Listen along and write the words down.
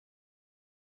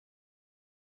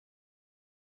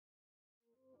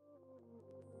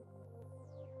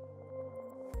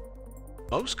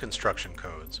Most construction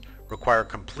codes require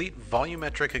complete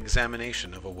volumetric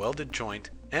examination of a welded joint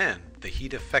and the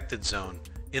heat affected zone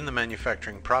in the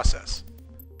manufacturing process.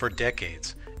 For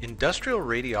decades, industrial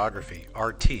radiography,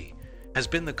 RT, has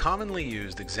been the commonly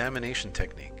used examination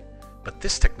technique, but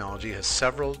this technology has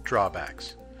several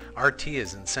drawbacks. RT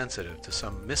is insensitive to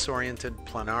some misoriented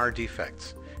planar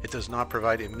defects. It does not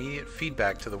provide immediate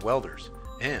feedback to the welders,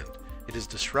 and it is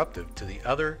disruptive to the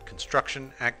other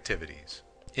construction activities.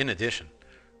 In addition,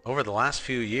 over the last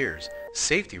few years,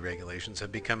 safety regulations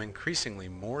have become increasingly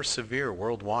more severe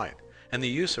worldwide, and the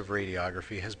use of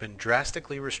radiography has been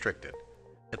drastically restricted.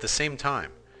 At the same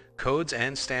time, codes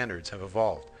and standards have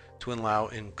evolved to allow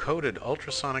encoded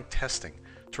ultrasonic testing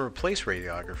to replace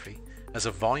radiography as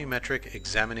a volumetric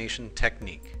examination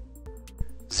technique.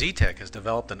 Zetec has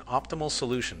developed an optimal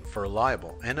solution for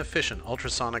reliable and efficient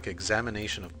ultrasonic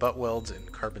examination of butt welds in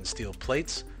carbon steel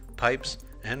plates, pipes,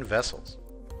 and vessels.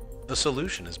 The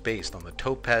solution is based on the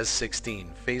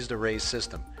TOPAZ16 phased array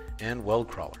system and Weld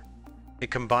Crawler.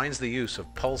 It combines the use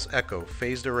of pulse echo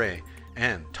phased array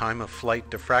and time of flight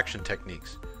diffraction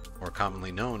techniques, or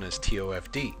commonly known as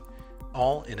TOFD,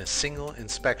 all in a single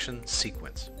inspection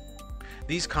sequence.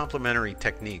 These complementary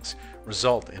techniques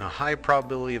result in a high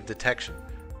probability of detection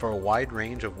for a wide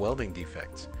range of welding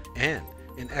defects and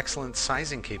in excellent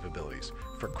sizing capabilities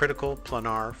for critical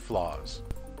planar flaws.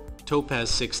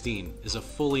 TOPAZ16 is a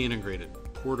fully integrated,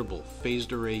 portable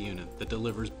phased array unit that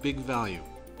delivers big value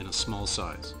in a small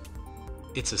size.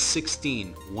 It's a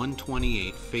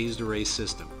 16-128 phased array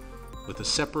system with a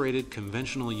separated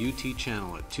conventional UT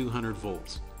channel at 200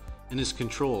 volts and is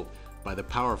controlled by the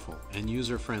powerful and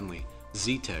user-friendly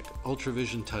Zetec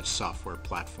UltraVision Touch software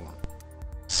platform.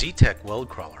 Zetec Weld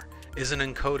Crawler is an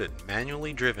encoded,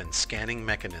 manually driven scanning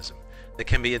mechanism that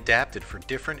can be adapted for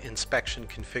different inspection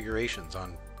configurations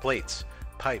on plates,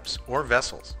 pipes, or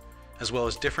vessels, as well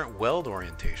as different weld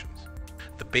orientations.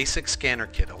 The basic scanner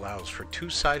kit allows for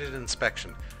two-sided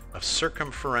inspection of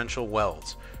circumferential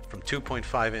welds from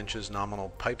 2.5 inches nominal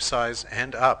pipe size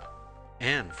and up,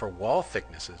 and for wall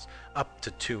thicknesses up to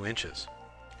 2 inches.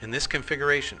 In this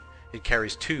configuration, it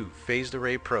carries two phased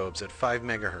array probes at 5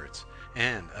 MHz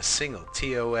and a single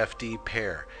TOFD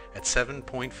pair at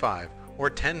 7.5 or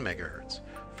 10 MHz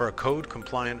for a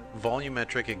code-compliant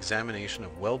volumetric examination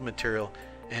of weld material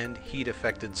and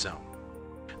heat-affected zone.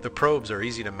 The probes are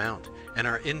easy to mount and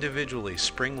are individually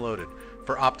spring-loaded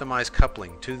for optimized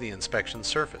coupling to the inspection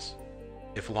surface.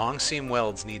 If long seam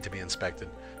welds need to be inspected,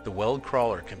 the Weld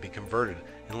Crawler can be converted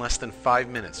in less than 5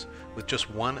 minutes with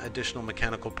just one additional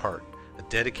mechanical part, a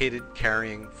dedicated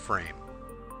carrying frame.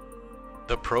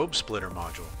 The probe splitter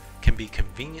module can be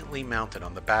conveniently mounted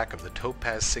on the back of the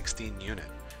TOPAZ16 unit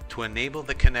to enable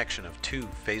the connection of two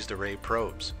phased array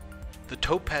probes. The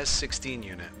TOPAZ16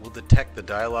 unit will detect the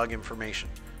dialog information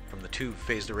from the two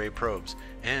phased array probes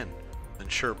and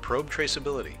ensure probe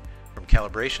traceability from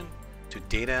calibration to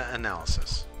data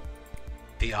analysis.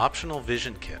 The optional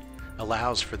vision kit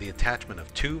allows for the attachment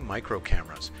of two micro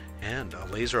cameras and a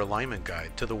laser alignment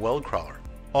guide to the Weld Crawler,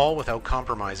 all without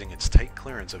compromising its tight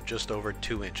clearance of just over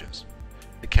 2 inches.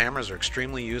 The cameras are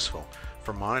extremely useful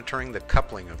for monitoring the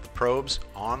coupling of the probes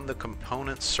on the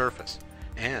component's surface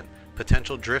and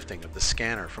potential drifting of the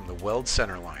scanner from the weld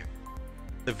center line.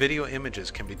 The video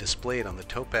images can be displayed on the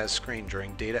Topaz screen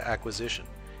during data acquisition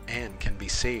and can be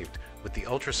saved with the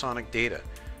ultrasonic data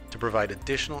to provide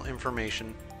additional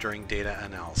information during data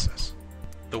analysis.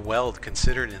 The weld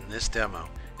considered in this demo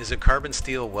is a carbon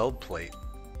steel weld plate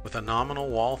with a nominal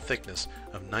wall thickness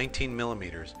of 19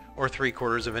 millimeters or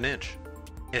 3/4 of an inch.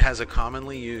 It has a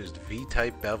commonly used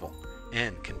V-type bevel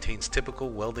and contains typical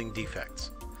welding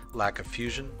defects: lack of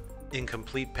fusion,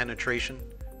 incomplete penetration,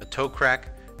 a toe crack,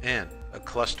 and a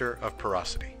cluster of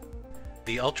porosity.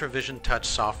 The UltraVision Touch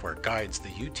software guides the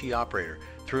UT operator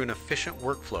through an efficient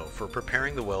workflow for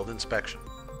preparing the weld inspection.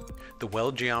 The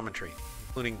weld geometry,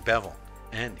 including bevel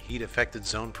and heat-affected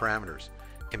zone parameters,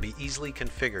 can be easily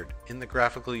configured in the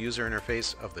graphical user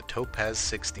interface of the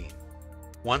TOPAZ16.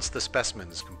 Once the specimen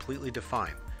is completely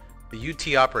defined, the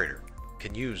UT operator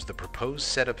can use the proposed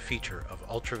setup feature of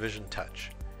UltraVision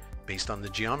Touch. Based on the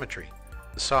geometry,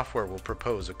 the software will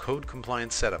propose a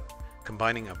code-compliant setup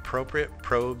combining appropriate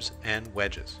probes and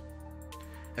wedges.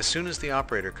 As soon as the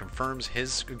operator confirms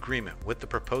his agreement with the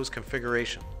proposed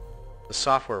configuration, the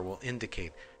software will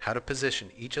indicate how to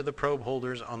position each of the probe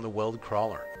holders on the Weld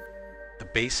Crawler. The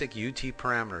basic UT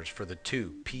parameters for the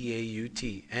two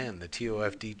PAUT and the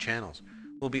TOFD channels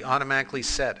will be automatically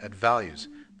set at values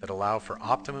that allow for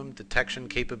optimum detection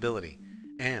capability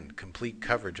and complete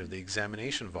coverage of the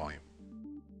examination volume.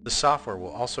 The software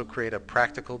will also create a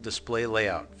practical display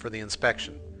layout for the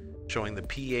inspection, showing the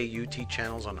PA-UT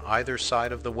channels on either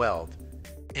side of the weld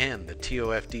and the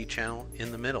TOFD channel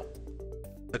in the middle.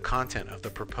 The content of the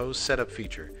proposed setup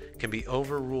feature can be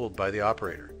overruled by the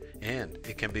operator, and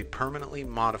it can be permanently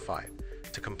modified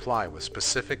to comply with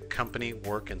specific company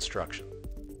work instruction.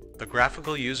 The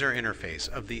graphical user interface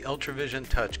of the UltraVision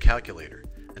Touch calculator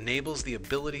enables the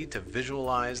ability to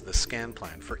visualize the scan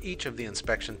plan for each of the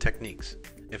inspection techniques.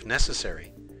 If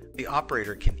necessary, the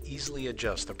operator can easily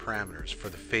adjust the parameters for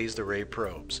the phased array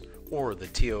probes or the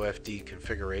TOFD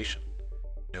configuration.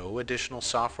 No additional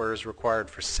software is required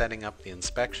for setting up the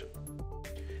inspection.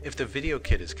 If the video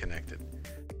kit is connected,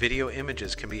 video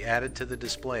images can be added to the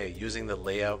display using the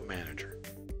Layout Manager.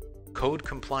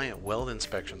 Code-compliant weld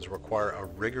inspections require a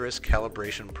rigorous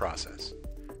calibration process.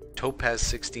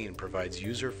 TOPAZ16 provides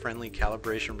user-friendly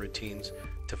calibration routines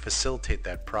to facilitate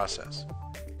that process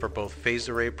for both phased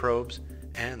array probes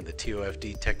and the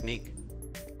TOFD technique.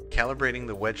 Calibrating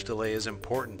the wedge delay is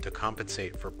important to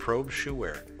compensate for probe shoe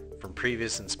wear from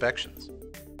previous inspections.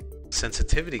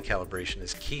 Sensitivity calibration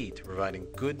is key to providing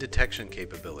good detection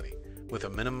capability with a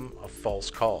minimum of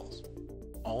false calls.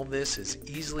 All this is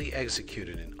easily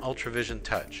executed in UltraVision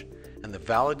Touch, and the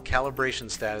valid calibration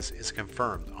status is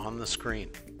confirmed on the screen.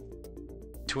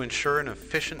 To ensure an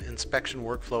efficient inspection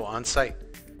workflow on site,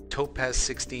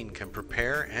 TOPAZ16 can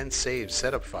prepare and save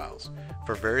setup files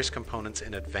for various components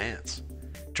in advance.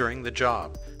 During the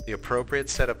job, the appropriate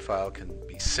setup file can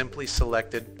be simply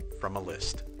selected from a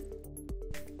list.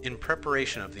 In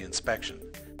preparation of the inspection,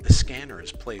 the scanner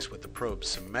is placed with the probe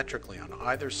symmetrically on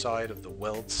either side of the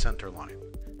weld center line.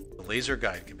 The laser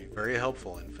guide can be very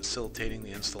helpful in facilitating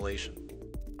the installation.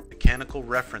 Mechanical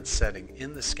reference setting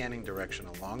in the scanning direction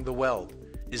along the weld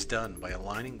is done by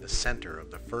aligning the center of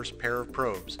the first pair of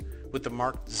probes with the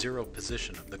marked 0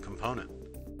 position of the component.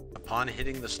 Upon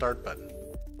hitting the start button,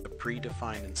 the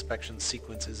predefined inspection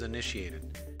sequence is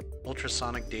initiated.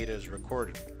 Ultrasonic data is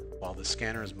recorded while the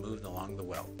scanner is moved along the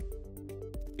weld.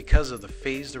 Because of the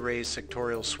phased array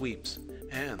sectorial sweeps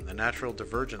and the natural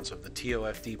divergence of the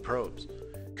TOFD probes,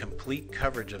 complete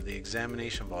coverage of the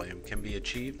examination volume can be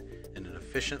achieved in an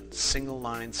efficient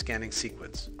single-line scanning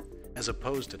sequence, as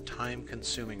opposed to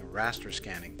time-consuming raster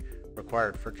scanning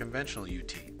required for conventional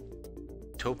UT.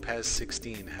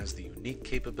 TOPAZ16 has the unique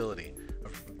capability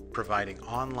of providing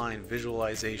online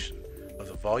visualization of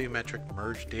the volumetric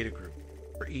merge data group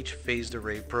for each phased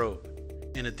array probe,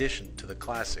 in addition to the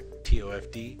classic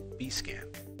TOFD B-scan.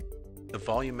 The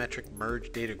volumetric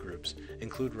merge data groups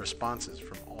include responses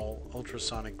from all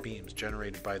ultrasonic beams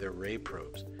generated by the array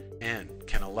probes and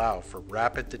can allow for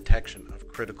rapid detection of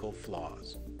critical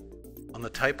flaws. On the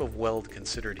type of weld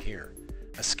considered here,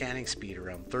 a scanning speed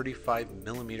around 35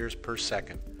 millimeters per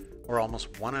second, or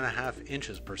almost 1.5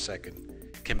 inches per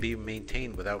second, can be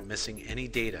maintained without missing any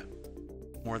data.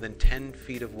 More than 10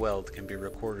 feet of weld can be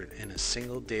recorded in a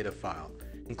single data file,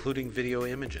 including video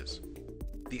images.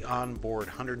 The onboard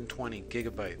 120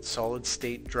 gigabyte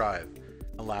solid-state drive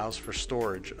allows for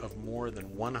storage of more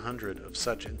than 100 of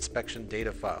such inspection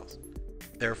data files,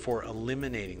 therefore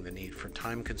eliminating the need for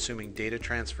time-consuming data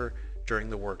transfer during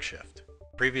the work shift.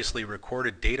 Previously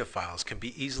recorded data files can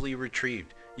be easily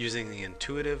retrieved using the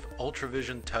intuitive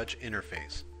UltraVision Touch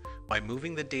interface. By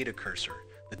moving the data cursor,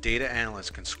 the data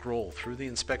analyst can scroll through the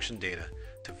inspection data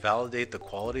to validate the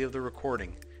quality of the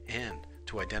recording and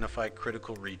to identify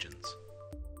critical regions.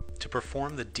 To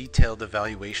perform the detailed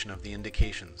evaluation of the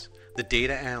indications, the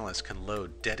data analyst can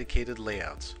load dedicated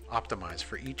layouts optimized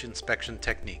for each inspection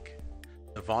technique.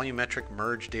 The volumetric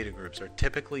merge data groups are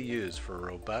typically used for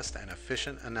a robust and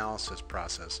efficient analysis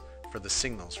process for the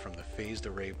signals from the phased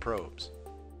array probes.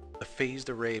 The phased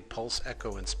array pulse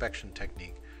echo inspection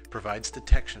technique provides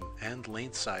detection and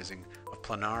length sizing of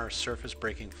planar surface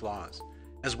breaking flaws,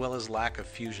 as well as lack of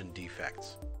fusion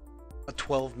defects. A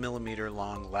 12 millimeter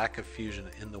long lack of fusion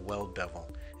in the weld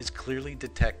bevel is clearly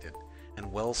detected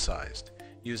and well sized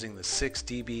using the 6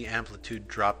 dB amplitude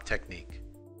drop technique.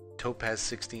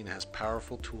 TOPAZ16 has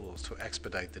powerful tools to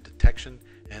expedite the detection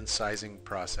and sizing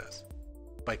process.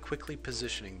 By quickly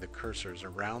positioning the cursors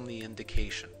around the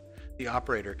indication, the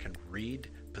operator can read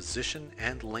position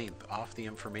and length off the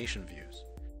information views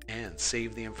and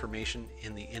save the information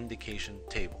in the indication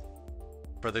table.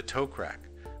 For the toe crack,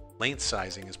 length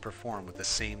sizing is performed with the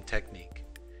same technique.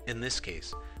 In this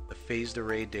case, the phased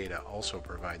array data also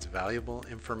provides valuable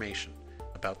information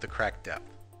about the crack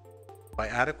depth. By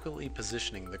adequately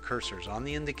positioning the cursors on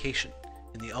the indication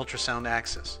in the ultrasound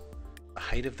axis, the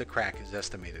height of the crack is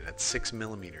estimated at 6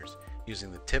 millimeters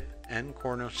using the tip and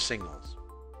corner signals.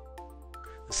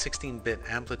 The 16-bit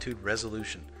amplitude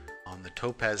resolution on the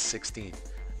TOPAZ16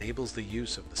 enables the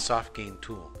use of the soft gain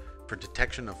tool for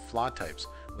detection of flaw types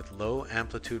with low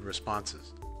amplitude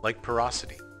responses, like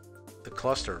porosity. The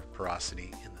cluster of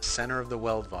porosity in the center of the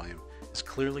weld volume is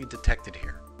clearly detected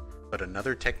here, but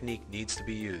another technique needs to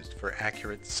be used for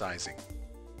accurate sizing.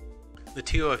 The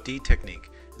TOFD technique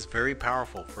is very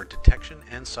powerful for detection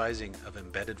and sizing of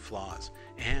embedded flaws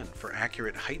and for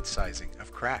accurate height sizing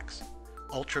of cracks.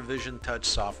 UltraVision Touch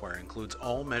software includes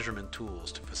all measurement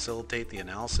tools to facilitate the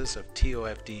analysis of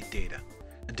TOFD data.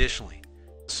 Additionally,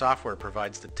 the software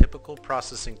provides the typical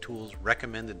processing tools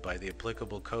recommended by the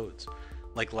applicable codes,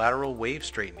 like lateral wave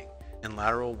straightening and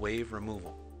lateral wave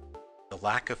removal. The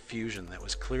lack of fusion that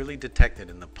was clearly detected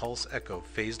in the pulse echo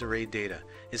phased array data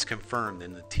is confirmed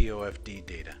in the TOFD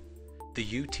data.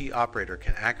 The UT operator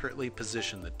can accurately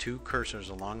position the two cursors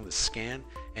along the scan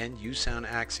and U-sound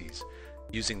axes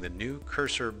using the new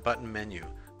cursor button menu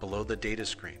below the data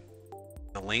screen.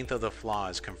 The length of the flaw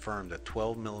is confirmed at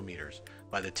 12 mm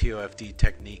by the TOFD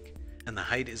technique, and the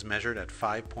height is measured at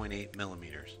 5.8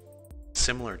 mm.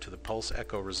 Similar to the pulse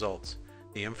echo results,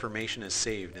 the information is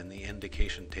saved in the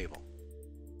indication table.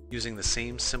 Using the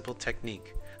same simple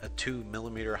technique, a 2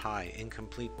 mm high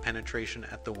incomplete penetration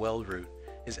at the weld root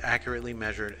is accurately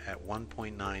measured at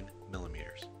 1.9 mm.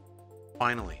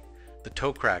 Finally, the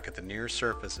toe crack at the near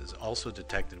surface is also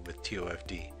detected with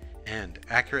TOFD, and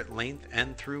accurate length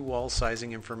and through wall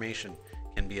sizing information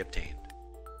can be obtained.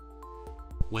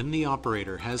 When the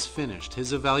operator has finished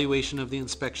his evaluation of the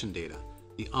inspection data,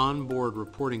 the onboard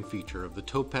reporting feature of the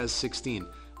TOPAZ16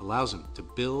 allows him to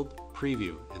build,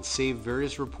 preview, and save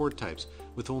various report types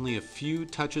with only a few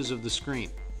touches of the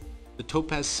screen. The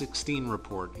TOPAZ16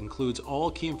 report includes all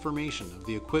key information of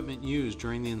the equipment used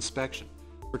during the inspection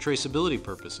for traceability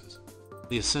purposes.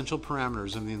 The essential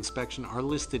parameters of the inspection are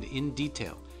listed in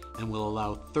detail and will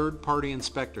allow third-party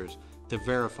inspectors to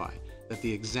verify that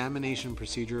the examination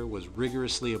procedure was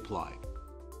rigorously applied.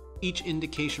 Each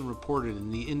indication reported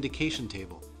in the indication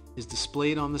table is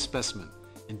displayed on the specimen,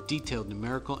 and detailed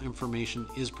numerical information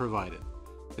is provided.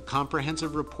 The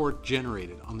comprehensive report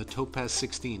generated on the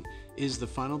TOPAZ16 is the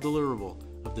final deliverable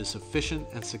of this efficient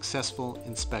and successful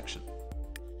inspection.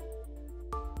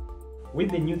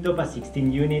 With the new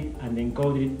TOPAZ16 unit and the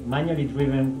encoded manually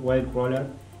driven Weld Crawler,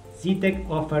 Zetec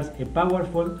offers a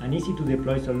powerful and easy to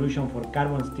deploy solution for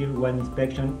carbon steel weld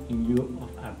inspection in lieu of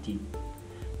RT.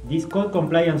 This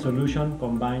code-compliant solution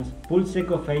combines pulse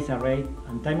echo phase array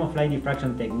and time-of-flight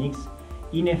diffraction techniques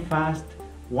in a fast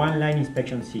one-line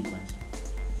inspection sequence.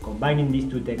 Combining these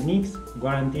two techniques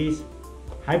guarantees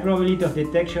high probability of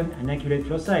detection and accurate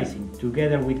flow sizing,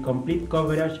 together with complete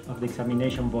coverage of the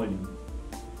examination volume.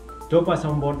 TOPAZ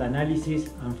onboard analysis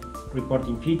and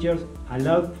reporting features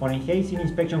allow for enhancing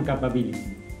inspection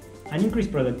capability and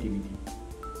increased productivity.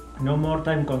 No more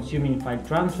time-consuming file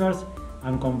transfers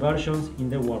and conversions in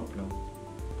the workflow.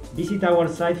 Visit our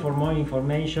site for more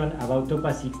information about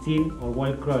TOPAZ16 or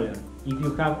Weld Crawler. If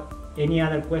you have any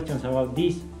other questions about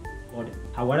this or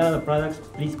our other products,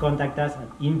 please contact us at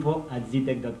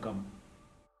info@zetec.com.